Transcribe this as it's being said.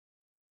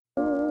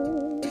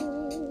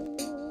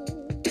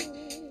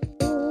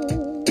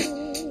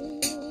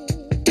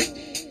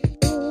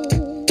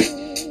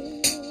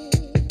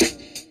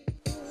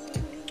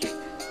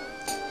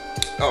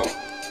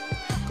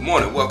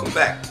morning, welcome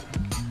back.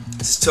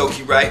 This is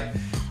Toki Wright.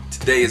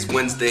 Today is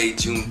Wednesday,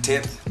 June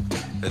 10th.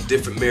 A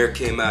different mirror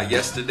came out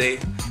yesterday.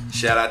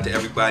 Shout out to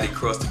everybody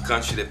across the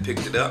country that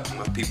picked it up.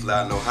 My people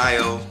out in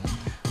Ohio,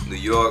 New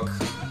York,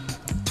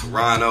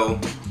 Toronto,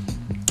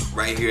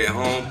 right here at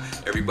home.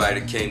 Everybody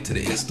that came to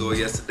the in-store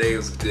yesterday, it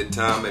was a good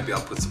time. Maybe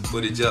I'll put some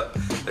footage up,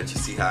 let you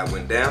see how it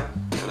went down.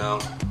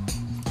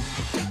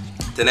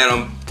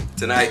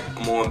 Tonight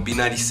I'm on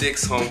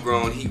B96,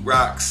 Homegrown Heat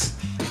Rocks,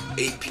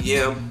 8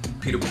 p.m.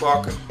 Peter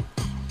Parker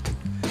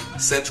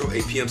Central,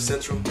 8 p.m.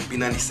 Central,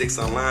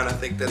 B96 online, I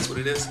think that's what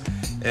it is.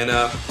 And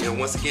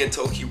once again,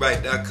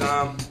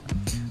 TokiWright.com,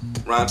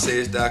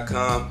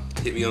 rhymesayers.com.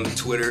 Hit me on the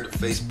Twitter, the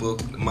Facebook,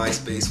 the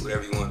MySpace,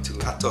 whatever you want to.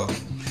 I talk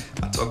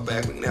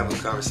back. We can have a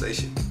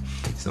conversation.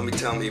 Somebody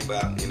tell me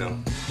about,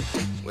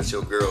 what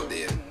your girl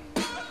did.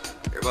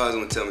 Everybody's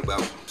gonna tell me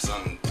about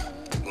something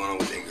going on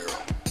with their girl.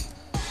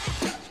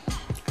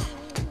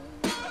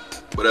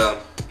 But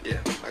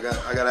yeah, I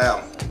got an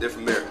album,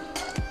 Different Mirror.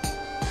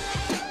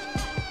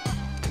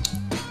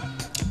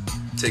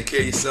 Take care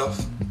of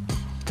yourself,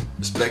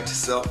 respect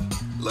yourself,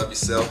 love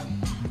yourself.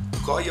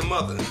 Call your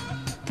mother.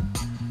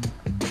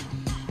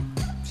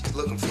 She's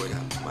looking for you. I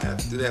might have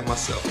to do that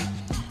myself.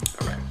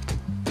 All right,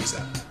 peace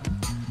out.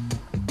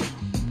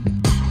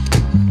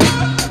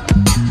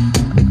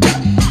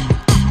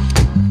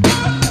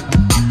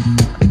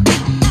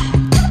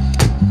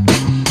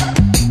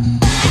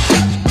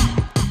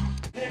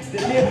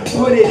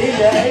 Put it in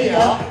the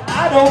air.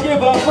 I don't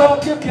give a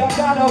fuck if y'all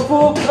got a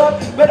full cup.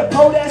 Better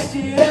pull that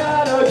shit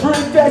out or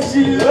drink that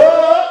shit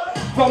up.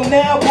 From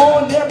now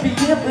on, every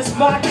year is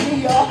my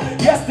year.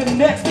 Yes, the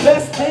next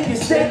best thing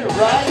is standing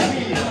right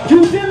here.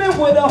 You dealing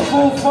with a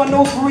full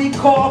funnel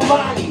 3-car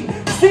body.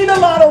 Seen a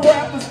lot of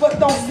rappers, but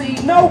don't see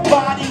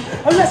nobody.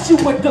 Unless you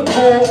with the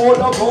core or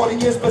the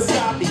audience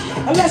beside me.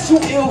 Unless you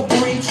ill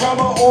free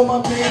trauma or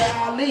my man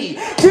Ali.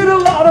 Did a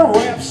lot of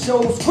rap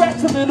shows,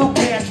 scratched a little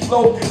cash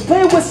flow.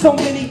 Playing with so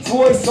many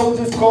toy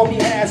soldiers, call me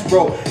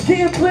Hasbro.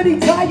 Getting plenty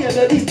tired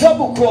of these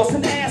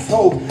double-crossing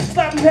assholes.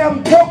 Slapping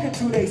them talking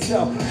to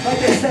theyself like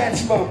they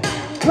saxophone.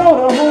 Blow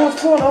the horns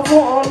for the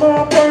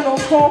alarm, burn on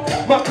storm.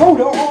 My coat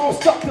of arms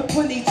stuck to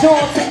plenty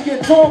charms in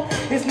your tongue.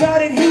 It's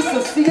not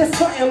adhesive, see it's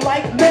something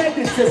like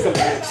magnetism.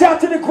 Shout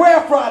to the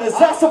graph riders,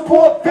 I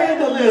support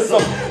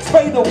vandalism.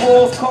 Spray the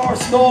walls, car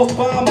stalls,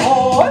 bomb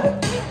hard.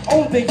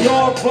 On the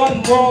yard,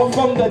 run raw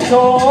from the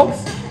dogs.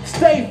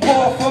 Stay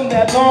far from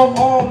that long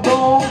arm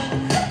dog.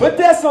 But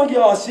that's on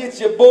y'all shit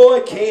your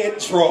boy can't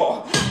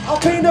draw. I'll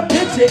paint a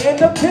picture and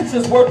the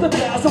picture's worth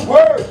 1,000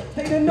 words.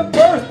 They in the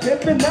birth,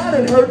 pimpin', I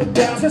done heard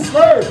 1,000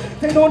 slurs.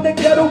 They on the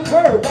ghetto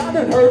curve, I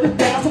done heard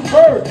 1,000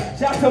 birds.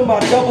 Shout to my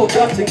double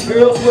dutching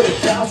girls with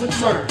 1,000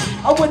 turns.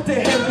 I went to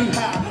Henry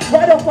High,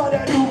 right up on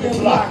that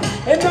Newton block.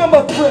 And I'm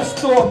a thrift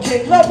store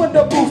king, loving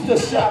the booster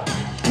shop.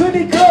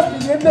 Plenty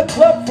girls be in the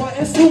club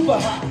frontin' super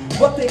hot.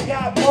 But they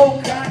got more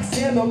cocks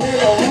in them in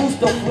a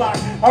rooster flock.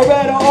 I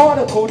read an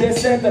article that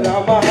said that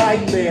I'm a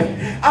hype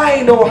man. I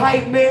ain't no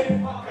hype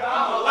man.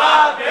 I'm a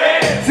live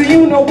man. So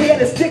you know where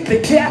to stick the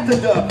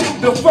catheter.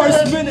 The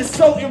first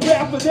Minnesotan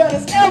rapper that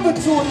has ever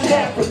toured in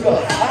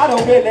Africa. I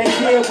don't really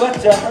care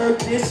what you heard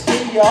this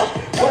year, y'all.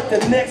 What the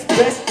next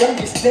best thing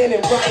is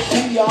standing right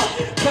here, y'all.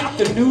 Pop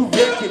the new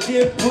record,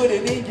 then put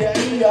it in your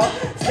ear.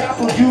 Stop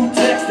when you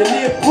text and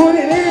then put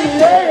it in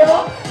the air.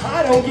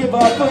 I don't give a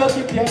fuck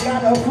if you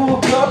got a full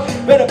cup.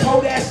 Better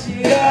pull that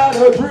shit out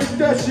or drink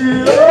that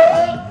shit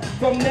up.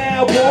 From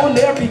now on,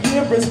 every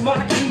year is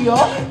my year.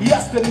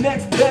 Yes, the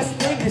next best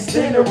thing is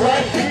standing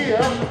right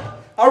here.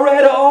 I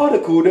read an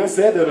article that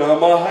said that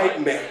I'm a hype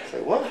man.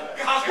 Say what?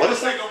 What is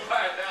that?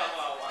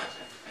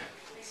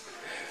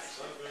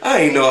 I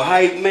ain't no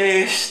hype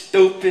man,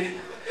 stupid.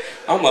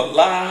 I'm a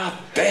live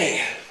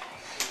band.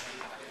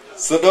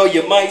 So though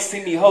you might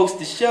see me host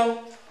the show,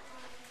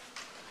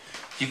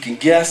 you can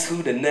guess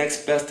who the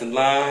next best in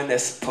line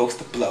that's supposed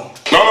to blow.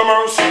 No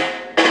mercy.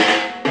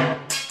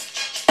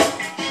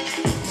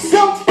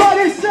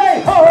 Somebody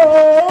say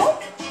ho!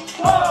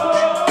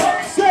 Ho!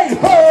 Say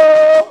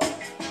ho!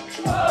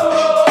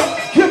 Ho!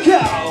 Kick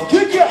out,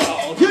 kick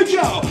out, kick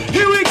out.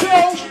 Here we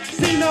go.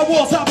 See no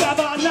walls up by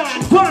my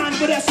line. Blind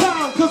with that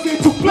sound, cause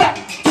they're too black,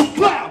 too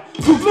loud,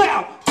 too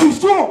loud, too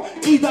strong.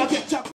 Either get